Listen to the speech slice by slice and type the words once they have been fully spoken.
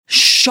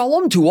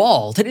Shalom to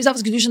all. Today's daf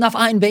is Kidushin daf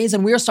Ayin Beis,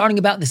 and we are starting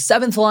about the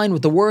 7th line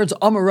with the words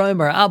Amaroim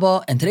Bar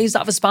Abba. And today's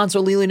daf is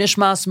sponsored Lili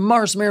Nishmas,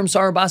 Mars Miriam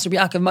Sarah Basar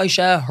Yaakov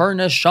Moshe, her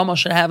neshama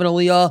should have an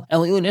aliyah,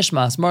 and Lili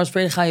Nishmas, Mars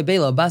Freid Chaya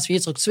Bela, Basar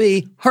Yitzchak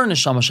Tzvi, her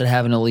neshama should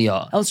have an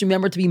aliyah. And let's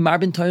remember to be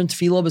Marbin Torah and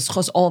Tefillah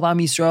b'schos all of Am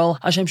Yisrael.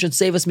 Hashem should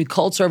save us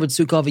mikol tzar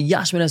v'tzukah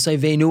v'yashmin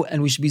esayvenu,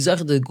 and we should be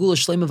zechet the gula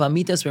shleim of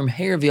amitas from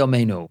her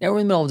v'yomeinu. Now we're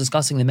in the middle of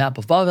discussing the map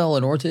of Bavel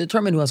in order to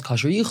determine who has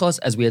kasher yichos.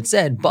 As we had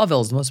said, Bavel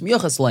is the most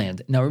miyuchas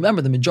land. Now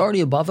remember, the majority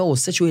of Bavel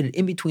was situated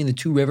in between the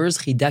two rivers,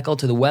 Chidekel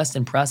to the west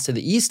and Pras to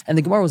the east, and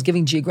the Gemara was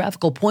giving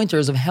geographical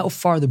pointers of how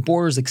far the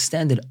borders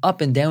extended up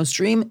and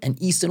downstream and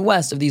east and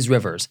west of these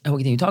rivers. And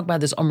we continue to talk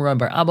about this Amar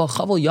Bar Abba,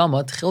 Chaval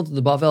Yama, Tchil to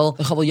the Bavel.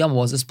 The Chaval Yama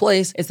was this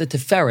place. It's the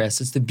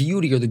Teferes, it's the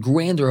beauty or the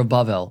grandeur of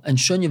Bavel. And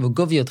Shunya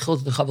v'Guvia Tchil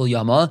to the Chaval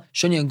Yama.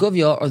 Shunya and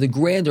Guvia are the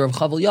grandeur of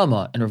Chaval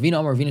Yama. And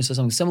Ravina says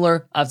something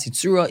similar. Av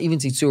Tzitzura, even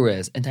Tzitzura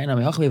is. And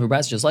Tainam Yehochav have a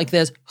brass just like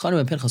this. Chanu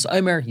and Pinchas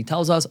Omer, he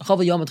tells us,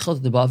 Chaval Yama Tchil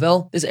to the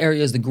Bavel. This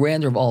area is the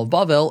grandeur of all of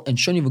Bavel. And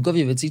Shunya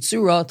v'Guvia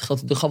v'Tzitzura, Tchil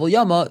to the Chaval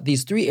Yama.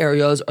 These three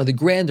areas are the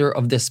grandeur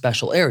of this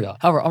special area.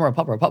 However, Amar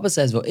Papa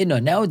says,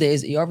 V'idna,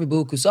 nowadays,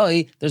 Iyarvibu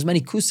Kusai, there's many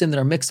kusim that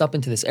are mixed up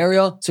into this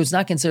area, so it's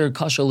not considered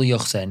kasher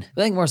liyuchsen.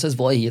 The Gemara says,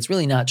 V'lai, it's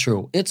really not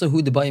true. It's a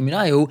hu debayim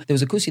minayu. There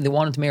was a kusi that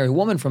wanted to marry a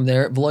woman from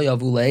there, V'lai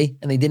avulei,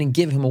 and they didn't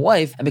give him a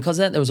wife, and because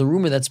of that, there was a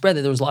rumor that spread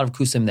that there was a lot of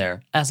kusim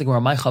there. Ask the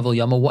Gemara, my Chaval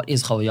Yama, what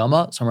is Chaval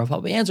Yama? So Amar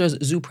Papa answers,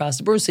 Zu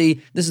Pras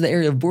Bursi. This is the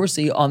area of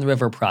Bursi on the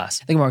river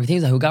Pras. The Gemara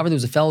continues that there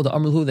was a fellow, the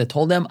Amrlu, that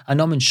told them,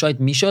 Anam and Shait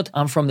Mishot,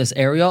 I'm from this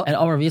area, and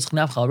Amar Yitzchak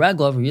Nafcha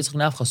Raglav, Yitzchak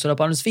Nafcha stood up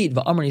on his feet.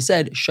 V'Amar, he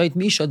said, Shait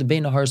Mishot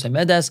bein Nahar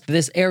Medes.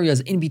 This area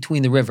is in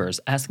between the rivers.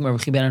 Asking what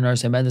does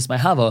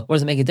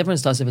it make a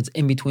difference to us if it's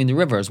in between the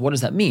rivers? What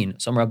does that mean?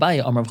 So Amar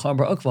Abaye, Amar Chaim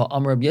Bar Ukva,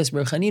 Amar Rabbi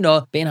Yisber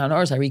Chanina, Bein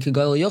Hanars Harika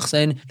Gaila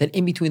Yochsen, that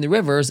in between the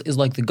rivers is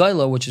like the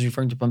Gaila, which is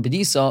referring to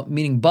Pampedisa,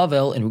 meaning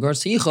Bavel in regards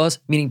to Yichos,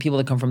 meaning people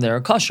that come from there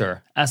are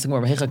kosher. Asking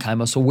Rabbi Hecha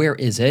Kaima, so where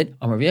is it?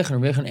 Amar Rabbi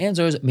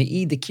answers,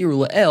 Me'i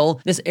Dekiru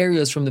La'el. This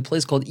area is from the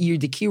place called Ir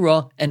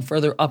Dekira and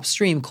further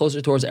upstream,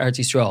 closer towards Eretz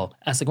Yisrael.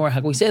 Asking how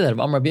can we say that? Of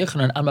Amar Rabbi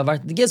Yechanan,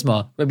 Amavart the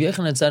Gizma. Rabbi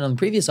Yechanan said on the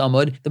previous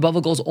Amud, the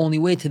Bavel goes only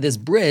way to this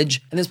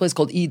bridge, and this place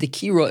called Ir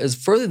Dekira is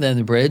further than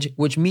the bridge,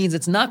 which means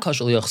it's not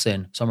kasher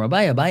liyuchsin. So Amar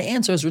Abaye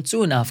answers,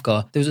 Ritzu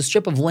Nafka. There was a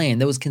strip of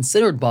land that was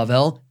considered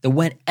Bavel that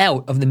went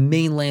out of the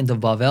mainland of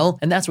Bavel,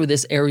 and that's where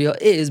this area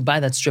is by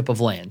that strip of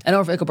land. And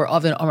Amar Ekapar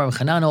Avin, Amar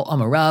Chanano,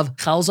 Amar Rav,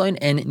 Chalzain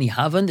and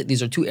Nihavand.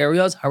 These are two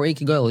areas. Harei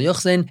Kigoy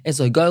liyuchsin. It's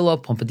like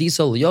Goyla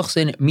Pompadisa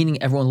liyuchsin,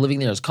 meaning everyone living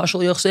there is kasher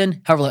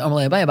liyuchsin. However, like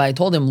Amar Abaye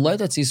told him,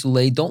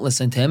 don't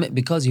listen to him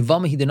because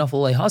Yavama he did not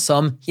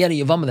Hasam. He had a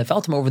Yavama that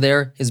felt him over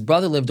there. His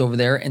brother lived over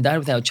there and died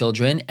without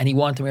children, and he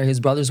wanted to marry his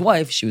brother's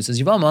wife. She was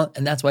his Yavama,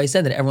 and that's why he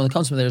said that everyone that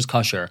comes from there is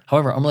kosher.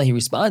 However, Amalei, he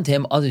responded to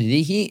him, do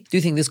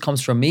you think this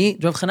comes from me?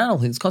 Rav Chananel,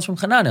 this comes from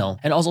Chananel.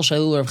 And also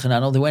Shailul Rav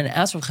Chananel, they went and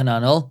asked Rav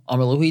Chananel,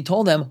 Amalei, he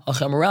told them,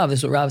 Rav, this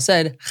is what Rav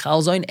said,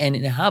 Chalzain and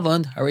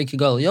Nehavand, Harei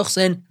Kigal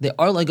Yochsin, they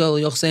are like Gal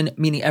Yochsin,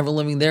 meaning everyone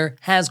living there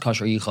has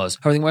kosher yichos.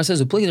 However, the Gemara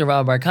says, Upli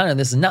Rav Bar Kana,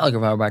 this is not like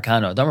Rav Bar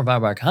Kana.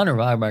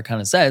 Rav Bar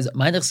Kana says,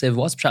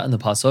 what's pshat in the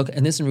pasuk,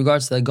 and this in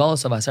regards to the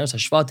galus of Aseres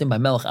Hashvatim by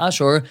Melech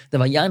Ashur, the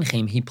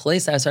Vayanchim, he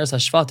placed Aseres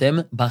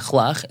Hashvatim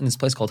b'Chlach, in this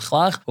place called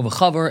Chlach, over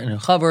Chavar and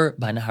Chavar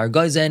by Nahar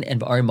Goizen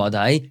and Ba'ari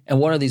Madai. And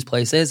what are these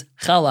places?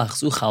 Chalach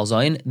zu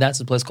Chalzain, that's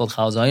the place called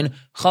Chalzain.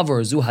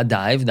 Chavar zu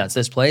Hadaiv, that's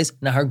this place.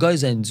 Nahar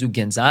Goizen zu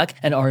Ginzak,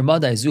 and Ari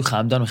Madai zu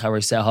Chamdon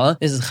v'Chavar Seha.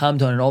 This is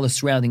Chamdon and all the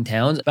surrounding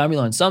towns.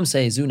 Babylon, some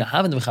say zu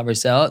Nahavand v'Chavar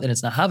Seha, then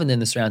it's Nahavand in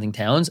the surrounding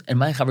towns. And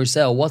my Chavar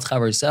Seha, what's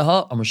Chavar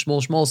Seha? Amar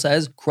Shmuel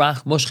says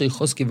Krach Moshchi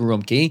Chuski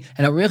v'Rumki,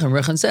 and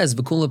Rechan says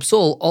V'Kul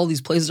Psul, all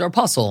these places are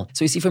puzzle.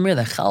 So we see from here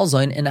that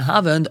Chalzain and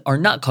Nahavand are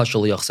not kasher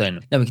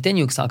liyuchsin. Now we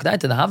continue to the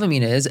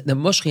Havamina is the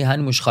Mushchi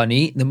and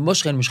Mushchani. The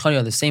Mushchi and Mushchani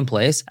are the same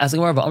place. As the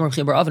Gemara of Amar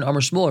Chibar Avin,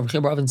 Amar Shmuel,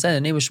 Chibar Avin said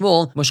the name of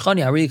Shmuel,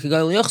 Mushchani Hari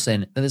Kagayil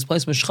Yochsin. That this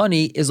place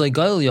Mushchani is like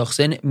Gayil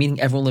Yochsin, meaning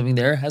everyone living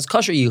there has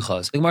kasher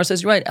yichos. The Gemara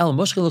says you're right. El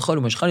Mushchi Lechod,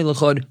 Mushchani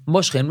Lechod,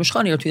 Mushchi and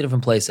Mushchani are two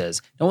different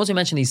places. Now once we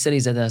mentioned these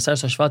cities that the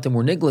Aseres Hashvatim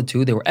were nigla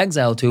to, they were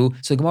exiled to.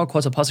 So the Gemara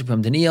quotes a pasuk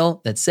from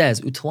Daniel that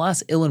says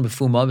Utlas Ilan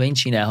Befuma Bein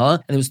Shinaha,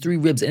 and there was 3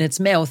 ribs in its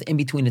mouth in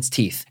between its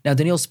teeth. Now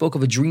Daniel spoke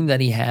of a dream that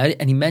he had,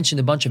 and he mentioned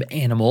a bunch of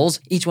animals,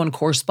 each one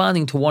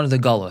corresponding to one of the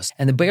galus.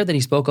 And the bear that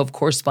he spoke of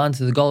corresponded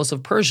to the galus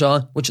of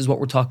Persia, which is what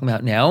we're talking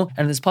about now. And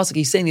in this pasuk,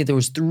 he's saying that there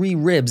was 3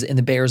 ribs in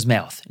the bear's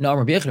mouth. Now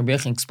Rabbi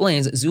Yechon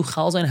explains, Zu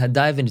Chalzain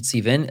Hadaiv and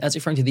Tzivin, that's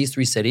referring to these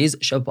 3 cities,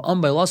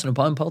 Shabam Bailasan and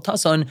Pam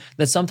Paltasan,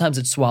 that sometimes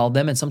it swallowed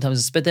them and sometimes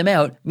it spit them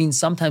out, means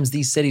sometimes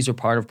these cities were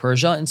part of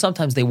Persia and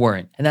sometimes they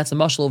weren't. And that's the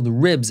mashal of the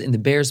ribs in the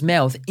bear's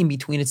mouth in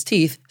between its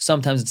teeth.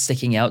 Sometimes it's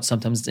sticking out,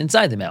 sometimes it's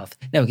inside the mouth.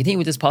 Now we continue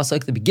with this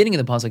pasuk. The beginning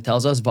of the pasuk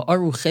tells us,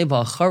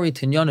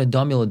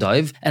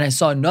 and I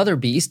saw another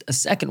beast, a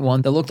second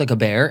one that looked like a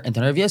bear. And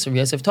Tanav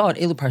Yosef taught,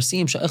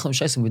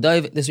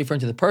 this referring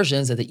to the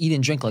Persians, that they eat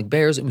and drink like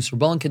bears,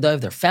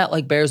 they're fat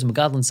like bears, and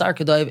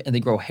they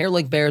grow hair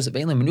like bears, and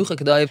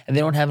they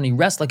don't have any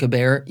rest like a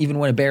bear. Even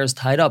when a bear is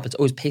tied up, it's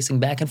always pacing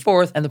back and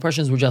forth, and the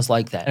Persians were just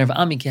like that. And Rav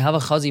Ami,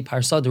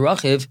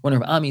 when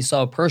Rav Ami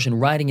saw a Persian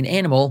riding an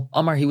animal,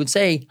 Amar he would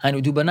say,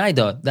 Hainu du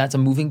banaida, that's a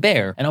moving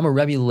bear. And Amar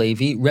Rebbe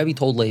Levi, Rebbe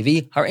told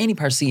Levi, Har'eni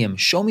Parsiim,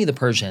 show me the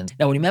Persians.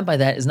 Now what he meant by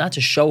that is not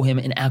to show him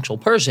an actual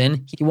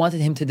Persian, he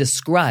wanted him to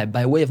describe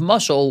by way of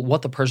mashal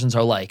what the Persians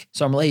are like.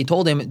 So Amar Lehi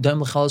told him,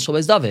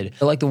 David.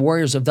 They're like the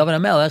warriors of David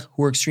HaMelech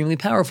who are extremely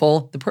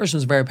powerful. The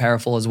Persians are very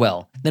powerful as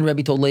well. Then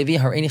Rebbe told Levi,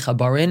 Har'eni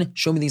Chabarin,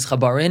 show me these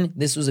Chabarin.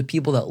 This was a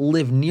people that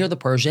lived near the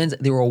Persians.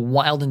 They were a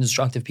wild and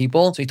destructive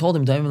people. So he told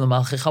him, they're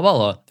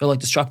like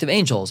destructive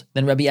angels.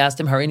 Then Rebbe asked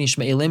him, Har'eni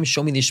Shme'elim,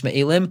 show me the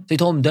Shme'elim. So he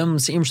told him,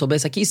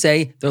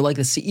 they're like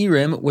the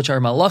Seirim, which are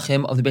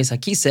Malachim of the Beis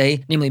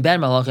HaKisei, namely bad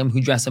Malachim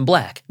who dress in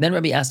black. Then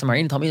Rebbe asked him,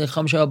 Har'eni Talmidei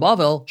Chacham Shel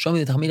Bavel, show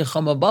me the Talmidei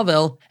Chacham of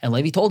Bavel. And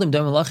Levi told him,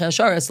 Malachi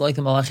Asharis, like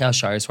the Malachi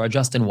Asharis who are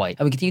dressed in white.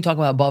 And we continue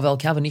talking about Bavel,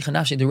 Kavanicha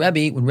Nafshi the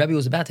Rebbe. When Rebbe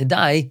was about to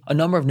die, a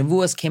number of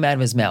nevuas came out of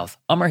his mouth.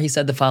 Amar, he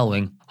said the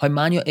following: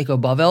 Haimanya Eko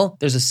Bavel.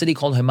 There's a city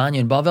called Haimanya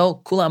in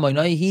Bavel. Kula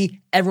Amoinaihi.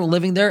 Everyone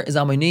living there is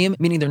Amonim,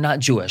 meaning they're not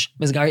Jewish.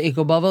 Mizgari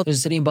Eko Bavel. There's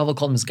a city in Bavel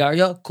called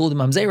Mizgaria. Kula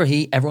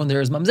Mamzerahi. Everyone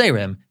there is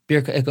Mamzerim.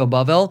 Birka Eko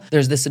Bavel.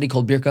 There's this city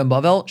called Birka in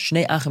Bavel.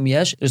 Shnei Achim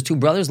Yesh. There's two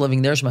brothers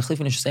living there.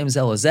 Shmachlifin Shesem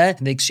Zelozeh.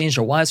 They exchange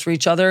their wives for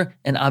each other,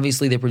 and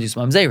obviously they produce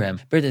Mamzerim.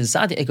 Birta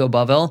Desatya Eko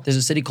Bavel. There's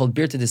a city called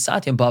Birta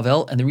Desatya in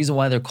Bavel, and the reason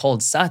why they're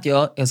called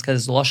Satya is because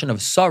it's the lashon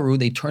of Saru.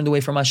 They turned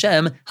away from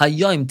Hashem.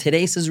 Hayom.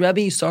 Today says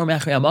Rebbe, Saru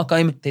Mechri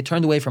Amakim. They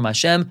turned away from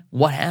Hashem.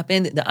 What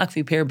happened? The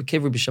Akfi Per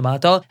B'Kivri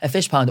B'Shabbata. A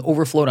fish pond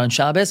overflowed on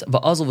Shabbos.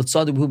 Va'azal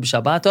v'tzadu b'hu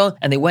b'Shabbata.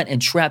 And they went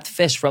and trapped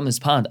fish from this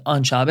pond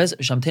on Shabbos.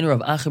 Shamtinu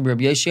Rav Achim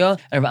Rabbi Yeshia.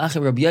 And Rav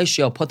Achim Rabbi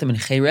Yeshia put them in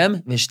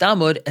Cherem,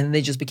 Vishtamud, and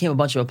they just became a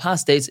bunch of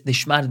apostates. They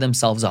shmatted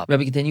themselves up.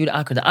 Rebbe continued,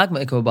 Akar de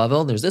Agma Eko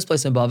Bavel. There's this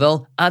place in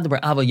Bavel, Adabar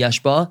Ava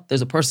Yeshba.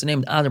 There's a person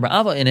named Adabar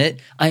Ava in it.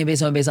 Ayim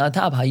Beis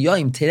Atab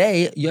Hayoim.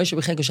 Today, Yoshe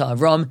B'Chenko Shal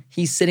Avram.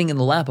 He's sitting in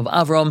the lap of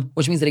Avram,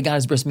 which means that he got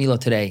his bris milah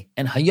today.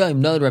 And Hayoim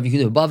Nod Rabbi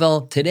Yehuda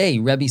Bavel. Today,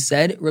 Rebbe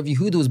said Rabbi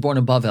Yehuda was born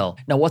in Bavel.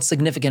 Now, what's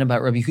significant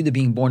about Rabbi Yehuda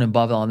being born in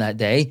Bavel on that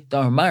day? The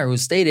Armar who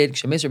stated,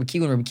 Kshemes Rabbi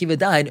Kiva, when Rabbi Kiva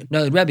died,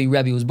 Nod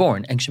Rebbe was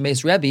born. And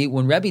Kshemes Rebbe,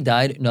 when Rebbe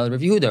died, Nod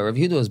Rabbi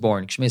Yehuda was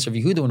born. Kshemes Rabbi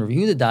Yehuda, when Rabbi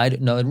Yehuda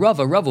died, Nod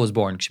Rava was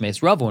born.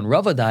 Kshemes Rava, when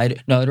Rava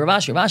died, Nod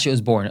Ravashi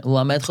was born.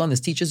 Lamedchon, this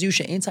teaches you,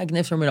 She'en tzaddik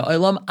nifter min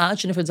ha'olam, ad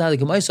shenifter tzaddik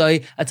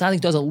ha'moisai. A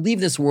tzaddik doesn't leave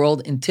this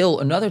world until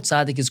another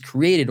tzaddik is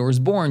created or is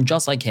born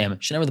just like him.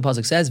 Shenever the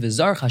pasuk says,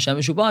 V'zarch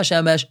Hashemesh u'ba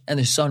Hashemesh, and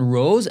the sun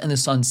rose and the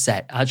sun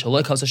set. Ad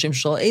shaloi kavs Hashem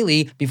shel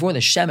Eli, before the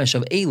Shemesh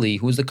of Eli,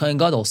 who was the Kohen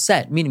Gadol,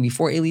 set, meaning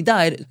before Eli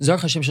died,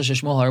 Zarch Hashem shel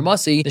Shmuel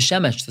HaRamasi, the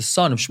Shemesh, the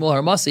son of Shmuel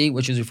HaRamasi,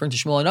 which is referring to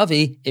Shmuel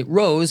HaNavi, it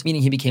rose,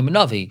 meaning he became a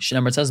Navi.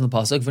 Shenever says in the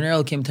pasuk,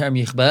 V'ner Elokim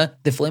terem yichbeh,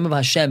 the flame of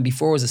Hashem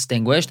before was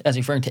extinguished, as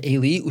referring to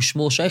Eli,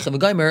 Ushmuel Sheicha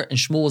v'Gaimer, and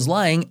Shmuel was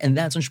lying, and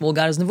that's when Shmuel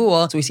got his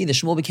nevuah. So we see that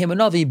Shmuel became a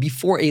Navi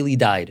before Eli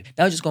died.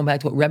 Now just going back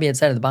to what Rebbe had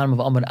said at the bottom of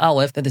Amud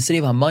Aleph, that the city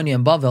of Hamania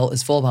and Bavel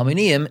is full of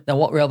Hamaniyim. Now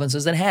what relevance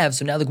does that have?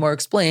 So now the Gemara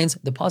explains,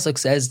 the pasuk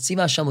says,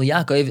 Tziva Hashem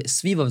Yaakov,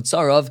 Svivav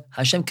Tzarav,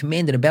 Hashem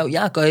commanded about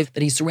Yaakov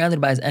that he's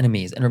surrounded by his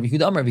enemies. And Rabbi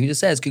Yehuda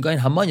says, Kugain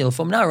Hamanya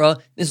l'Pomnara,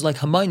 this is like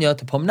Hamanya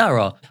to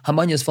Pomnara.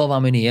 Hamanya is full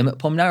of Hamaniyim,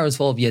 Pomnara is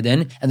full of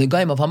Yidden, and the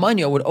Gaim of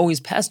Hamanya would always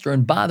pester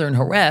and bother and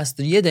harass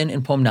the Yidden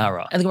in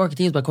Pomnara. And the Gemara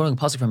continues by quoting a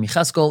pasuk from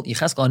Yecheskel.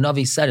 Yecheskel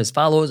Navi said as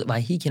follows: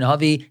 Vahikin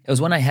Havi. It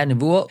was when I had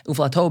nevuah.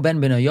 Uflato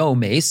ben Benayo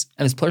mace,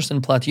 and this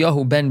person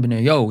Platyahu ben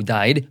Benayo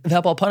died.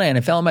 V'hapal and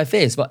it fell on my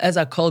face.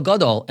 Va'ezak kol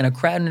gadol, and a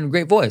crowd in a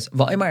great voice.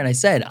 Va'imar, and I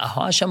said,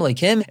 Aha Hashem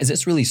leikim. Is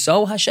this really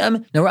so,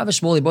 Hashem? Now Rav and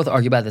Shmuel, they both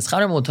argue about this.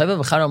 Charam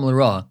l'tayva v'charam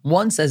l'ra.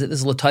 One says that this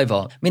is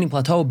l'tayva, meaning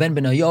Plato ben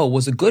Benayo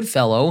was a good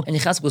fellow, and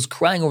Yecheskel was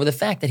crying over the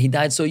fact that he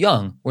died so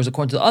young. Whereas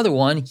according to the other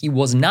one, he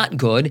was not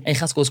good, and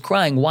Yecheskel was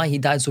crying why he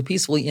died so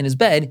peacefully in his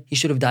bed. He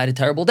should have died a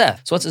terrible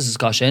death. So what's this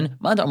discussion?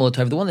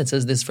 The one that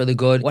says this for the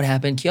good. What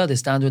happened? The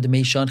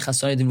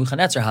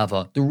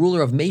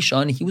ruler of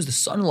Meshan, he was the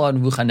son-in-law of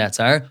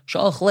Nebuchadnezzar.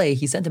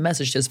 He sent a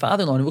message to his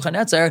father-in-law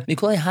Nebuchadnezzar. From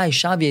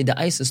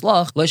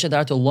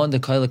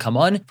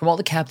all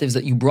the captives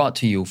that you brought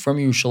to you from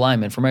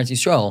Yerushalayim and from Eretz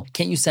Yisrael,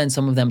 can't you send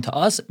some of them to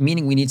us?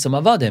 Meaning we need some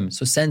avadim.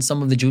 So send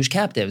some of the Jewish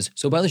captives.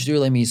 So by the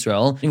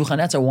Yisrael,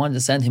 Nebuchadnezzar wanted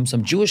to send him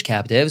some Jewish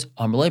captives.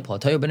 However,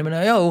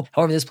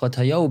 this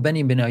Platayo ben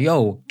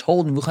Benayo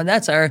told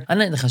Nebuchadnezzar,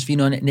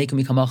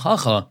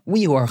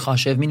 we who are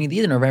chashiv, meaning the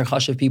Yidden are very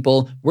chashiv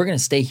people, we're going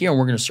to stay here and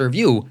we're going to serve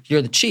you.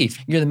 You're the chief.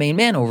 You're the main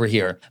man over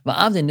here. And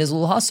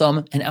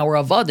our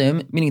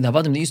avadim, meaning the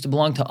avadim that used to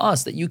belong to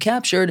us that you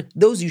captured,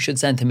 those you should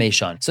send to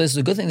Meshan. So this is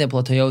a good thing that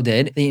Platayo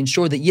did. They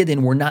ensured that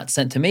Yidden were not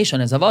sent to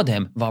Meshan as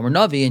avadim. V'amar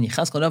Navi, and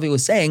Yecheskel Navi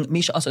was saying,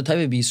 Misha Asa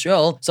Taiva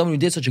b'Yisrael, someone who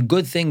did such a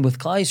good thing with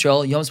Klal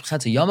Yisrael, Yom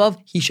S'pchatza Yamav,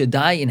 he should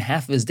die in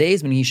half of his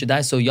days, meaning he should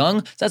die so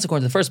young. So that's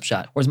according to the first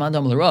pshat. Whereas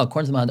Mandam L'Ra,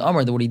 according to the Mand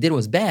Amar, that what he did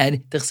was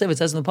bad. It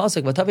says in the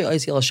pasuk,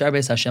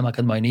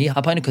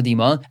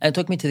 and it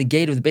took me to the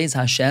gate of the Beis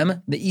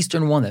Hashem, the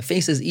eastern one that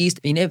faces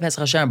east.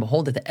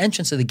 Behold, at the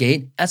entrance of the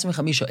gate,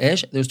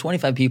 there's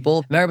 25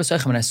 people.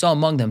 And I saw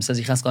among them, says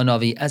Yecheskel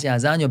Navi, as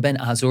Yazanyo ben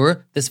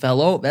Azur, this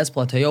fellow, that's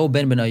Platayo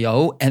ben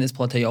Benayo, and this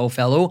Platayo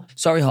fellow,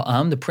 Sari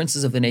Ha'am, the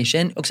princes of the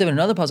nation.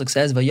 Another pasuk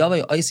says,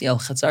 vayavei oisi el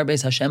chatzar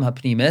beis Hashem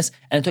hapnimis,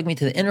 and it took me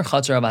to the inner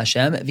chatzar of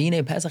Hashem,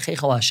 v'hinei pesach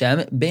heichal Hashem,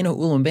 beino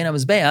ulam bein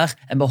hamizbeach,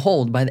 and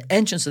behold, by the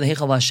entrance of the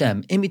heichal of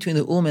Hashem, in between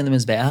the ulam and the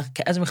mizbeach,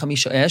 ka'ezim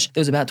chamisha esh,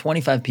 there was about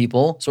 25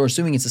 people, so we're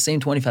assuming it's the same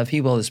 25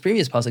 people as this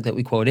previous pasuk that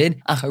we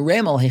quoted,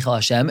 achareim al heichal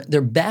Hashem,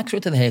 their backs were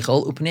to the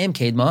heichal, upneim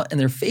kedma, and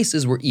their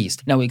faces were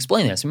east. Now we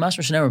explain this, from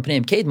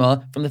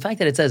the fact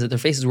that it says that their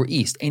faces were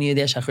east,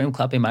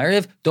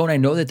 don't I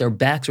know that their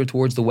backs were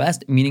towards the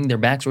west, meaning their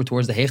backs were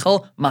towards the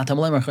heichal?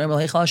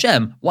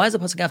 Why does the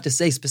pasuk have to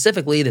say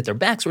specifically that their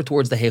backs were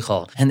towards the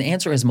heichal? And the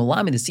answer is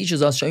Malami. This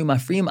teaches us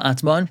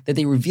that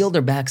they revealed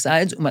their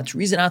backsides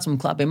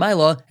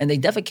and they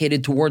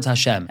defecated towards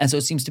Hashem. And so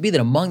it seems to be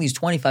that among these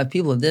 25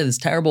 people that did this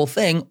terrible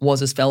thing was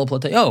this fellow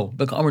Platayo.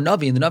 But Amar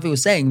Navi, and the Navi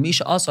was saying,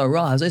 Misha Asa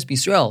Ra Hazais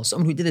B'Yisrael,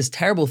 someone who did this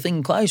terrible thing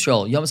in Klal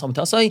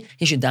Yisrael,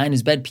 he should die in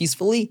his bed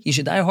peacefully. He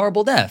should die a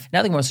horrible death.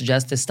 Now the Gemara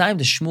suggests it's time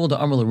to Shmuel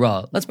to Amar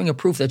Ra. Let's bring a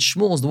proof that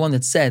Shmuel is the one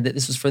that said that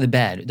this was for the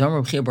bad. Amar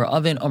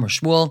Avin, Amar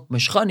Shmuel,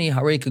 Meshchani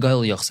Harei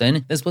K'Gail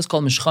Yochsin. This place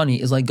called Meshchani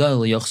is like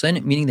Gail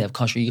Yochsin, meaning they have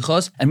kasher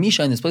yichos. And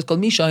Mishain, this place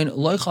called Mishain,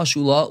 Loi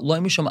Chashula, Loi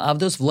Misham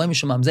Avdos, Loi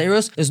Misham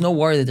Mamzerus. There's no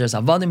worry that there's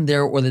avadim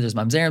there or that there's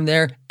mamzerim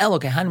there. Elo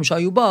Kehanim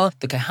Shayuba,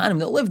 the Kehanim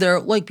that live there,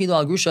 like Pidal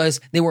al Grushais,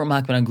 they were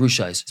makban on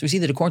Grushais. So we see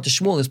that according to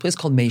Shmuel, this place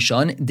called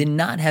Meshan did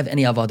not have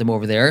any avadim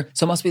over there.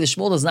 So it must be that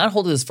Shmuel does not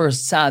hold to this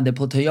first tzad that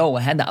Platayo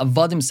had the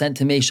avadim sent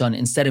to Meshan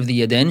instead of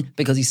the Yidden,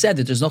 because he said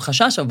that there's no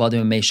chashash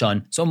avadim in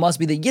Meshan. So it must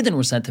be the Yidden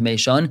were sent to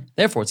Meshan.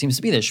 Therefore, it seems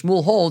to be that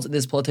Shmuel holds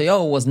this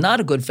Platayo was not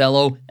a good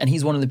fellow, and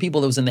he's one of the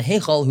people that was in the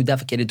Heichal who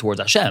defecated towards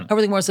Hashem.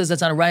 However, the Gemara says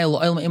that's not a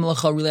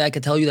raya. Really, I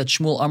could tell you that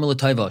Shmuel Amar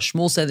L'Taiva.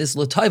 Shmuel said this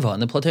L'Taiva,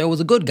 and the Platayo was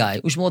a good guy.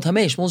 Ushmuel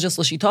Tamei, Shmuel's just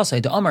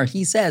L'Shitasai. To Amar,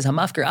 he says,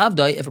 Hamafker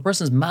Avdai, if a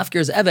person's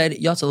mafker's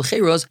Eved, Yatzal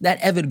Cheiros, that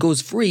Eved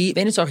goes free.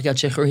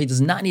 He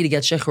does not need to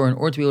get Shechur in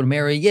order to be able to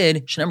marry a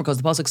Yid. Shnemer, because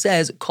the Pasuk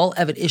says, Kol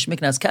Eved Ish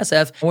Miknas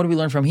Kesef. And what do we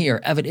learn from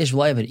here? Eved Ish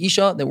V'lai Eved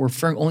Isha, that we're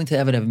referring only to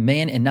the Eved of a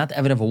man and not the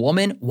Eved of a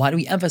woman. Why do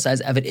we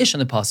emphasize Eved Ish in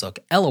the Pasuk?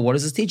 Ella, what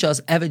does this teach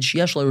us? Eved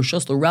Sheyesh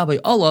L'Rishos L'Rabbi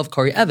Olav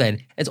Kari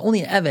Eved. It's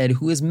only an Eved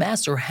who his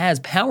master has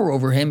power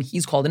over him,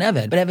 he's called an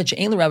Eved. But Eved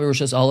She'ein L'Rabbi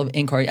Rishos Olav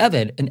in Kari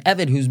Eved. An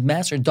Eved whose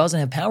master doesn't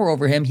have power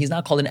over him, he's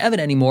not called an Eved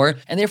anymore.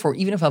 And therefore,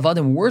 even if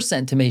Avadim were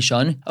sent to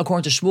Meshan,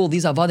 according to Shmuel,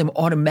 these Avadim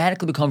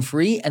automatically become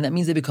free, and that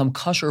means they become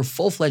kosher,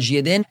 full-fledged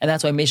Yidin, and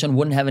that's why Meshan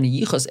wouldn't have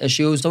any yichus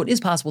issues. So it is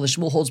possible that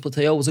Shmuel holds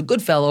Platayo was a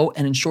good fellow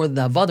and ensured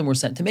that the Avadim were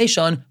sent to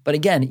Meshan. But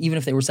again, even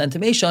if they were sent to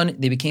Meshan,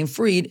 they became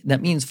freed.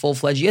 That means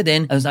full-fledged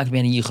Yidin, and there's not going to be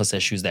any yichus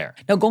issues there.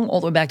 Now, going all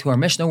the way back to our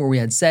Mishnah where we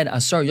had said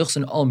Asar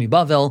Yuchsin Al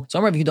Mibavel. So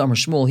Amar Rav Yehuda Amar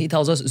Shmuel, he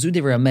tells us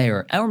Zudiv Rav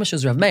Meir. Our Mishnah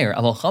is Rav Meir.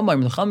 Aval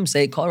Chamaim the Chacham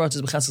say Kol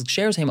Ratzis B'Cheskas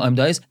Ksheres Heim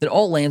Amdais, that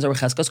all lands are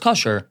B'Cheskas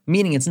kosher,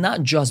 meaning it's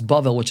not just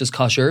Bavel which is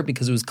kosher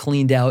because it was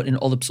cleaned out and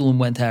all the psulim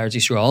went to Eretz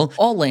Yisrael.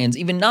 All lands,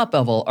 even not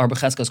Bavel, are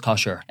B'Cheskas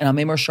kosher. And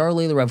Amemar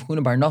Sharlei the Rav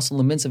Huna Bar Nasan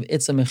Lemintz of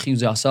Itza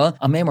Mechuz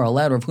Amemar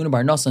allowed Rav Huna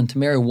Bar Nasan to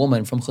marry a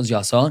woman from Chuz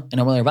Yasa.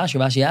 And Amar Rav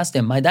asked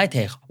him, My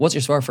daitech, what's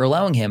your svar for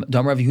allowing him?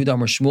 Dam Rav Yehuda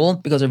Amar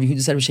Shmuel, because Rav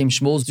Yehuda said Hashem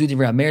Shmuel Zudiv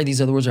Rav Meir. These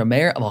are the words of Rav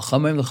Meir. Aval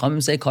Chamaim the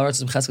Chacham say Kol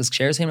Ratzis B'Cheskas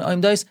Ksheres Heim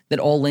Amdais, that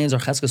all lands are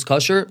Cheskas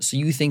kosher. So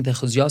you think that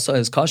Chuz Yasa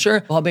is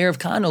kosher? The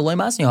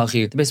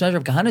Beis Measure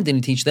of Kahana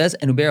didn't teach this,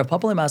 and Uber of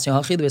Papa Lemasni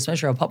Hachi, the Beis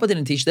Measure of Papa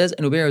didn't teach this,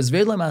 and Uber of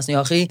Zvid Lemasni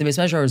Hachi, the Beis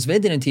Measure of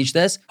Zvid didn't teach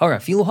this.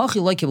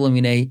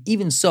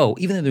 Even so,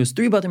 even though there was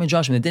 3 Batim and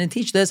Joshua that didn't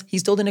teach this, he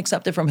still didn't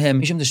accept it from him.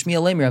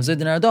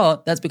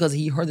 That's because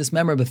he heard this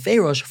member of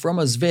Ferosh from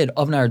a Zvid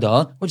of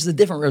Narda, which is a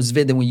different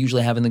Zvid than we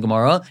usually have in the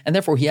Gemara, and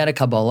therefore he had a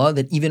Kabbalah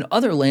that even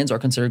other lands are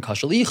considered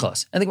kosher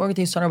lichos. And the Gemara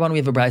contains Tanarban, we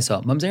have a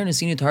Braisa. Mamzer and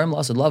Nesinu Tarim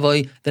Lasad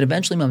Lavoi, that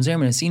eventually Mamzer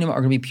and Nesinim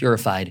are going to be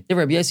purified. If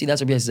Rabbi Yossi,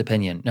 that's Rabbi Yossi's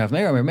opinion. Now if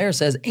Meir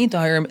says, Ain't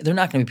Tahirim, they're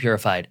not going to be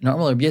purified.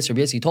 Normal Rabbi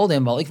Yossi told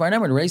him, Valik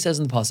Varnam, it already says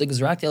in the Pasuk,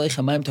 Zrakti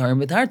Aleichem Maim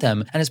Tahirim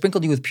V'tartem, and I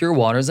sprinkled you with pure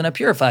waters and I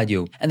purified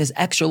you. And this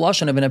extra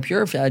lashon of and I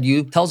purified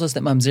you tells us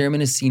that Mamzerim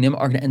and Nesinim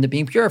are going to end up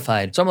being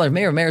purified. So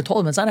Meir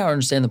told him, that's not how I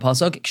understand the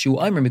Pasuk. The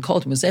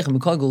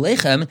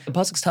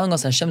Pasuk is telling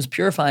us Hashem's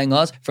purifying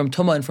us from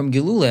Tumah and from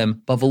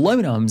Gilulim, but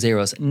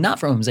Mamzeros, not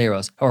from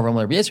Mamzeros. However,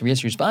 Rabbi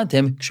Yossi responded to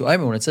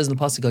him, when it says in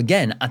the Pasuk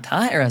again,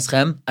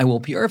 I will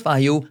purify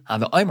you,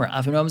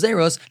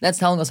 that's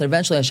telling us that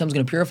eventually Hashem's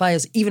going to purify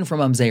us even from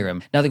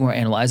Mamzerim. Now the Gemara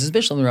analyzes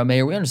Bishlam Rav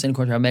Meir. We understand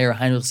according to Rav Meir,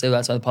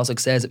 that's why the Pasuk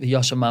says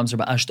Yashem Mamzer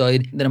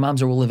ba'Ashdod, that a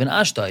Mamzer will live in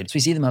Ashdod. So we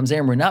see the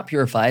Mamzerim were not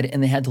purified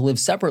and they had to live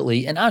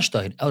separately in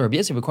Ashdod. El Rabbi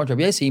Yossi, according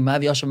to Rabbi Yossi,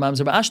 Mav Yashem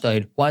Mamzer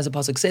ba'Ashdod. Why does the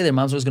Pasuk say that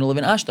Mamzer was going to live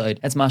in Ashdod?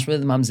 That's mashma that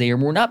the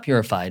Mamzerim were not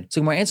purified.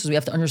 So Gemara answers we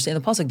have to understand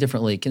the Pasuk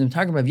differently. In the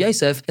Targum of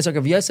Yosef, it's like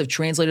Rav Yosef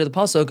translated the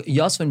Pasuk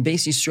Yasvin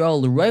Beis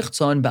Yisrael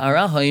l'Reichtzon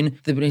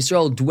ba'Arahain, the Bnei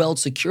Yisrael dwelled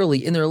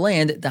securely in their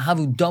land, the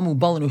Havu Damu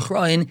Balan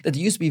Uchrain, that they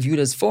used to be viewed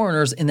as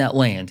foreigners in that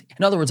land.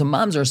 In other words, a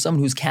mamzer is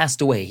someone who's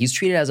cast away. He's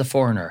treated as a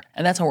foreigner.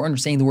 And that's how we're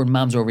understanding the word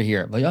mamzer over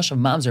here. Vayashav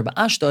mamzer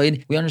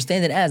ba'Ashdod, we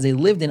understand it as they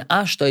lived in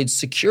Ashdod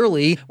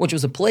securely, which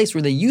was a place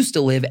where they used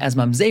to live as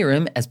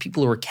mamzerim, as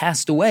people who were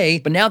cast away,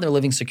 but now they're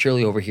living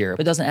securely over here.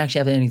 But it doesn't actually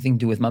have anything to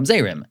do with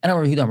mamzerim. And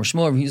Amar Yehuda Amar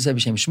Shmuel, Rav Yehuda said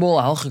b'shem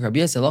Shmuel, halachik Rabbi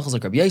Yossi, halachas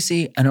like Rabbi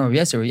Yossi. And Amar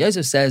Rabbi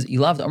Yossi says,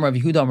 Ilav Amar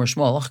Yehuda Amar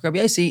Shmuel, halachik Rabbi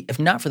Yossi, if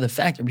not for the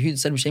fact fact, Rabbi Yehuda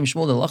said B'Shem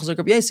Shmuel, the Lachas like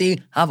Rabbi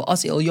Yesi, have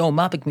Asi Elyon,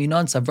 Mapik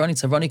Minan,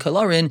 Savrani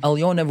Kalarin,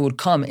 Elyon never would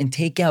come and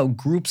take out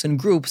groups and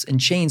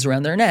chains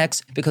around their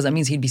necks, because that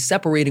means he'd be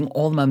separating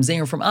all the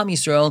Mamzerim from Am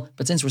Yisrael.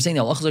 But since we're saying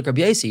the Lachas like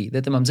Rabbi Yesi,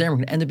 that the Mamzerim are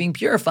going to end up being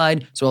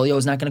purified, so Elyon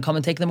is not going to come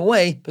and take them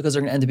away, because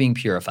they're going to end up being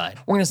purified.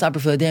 We're going to stop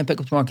here for the day and pick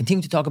up tomorrow and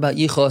continue to talk about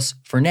Yichus.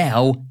 For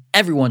now,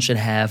 everyone should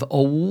have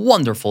a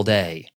wonderful day.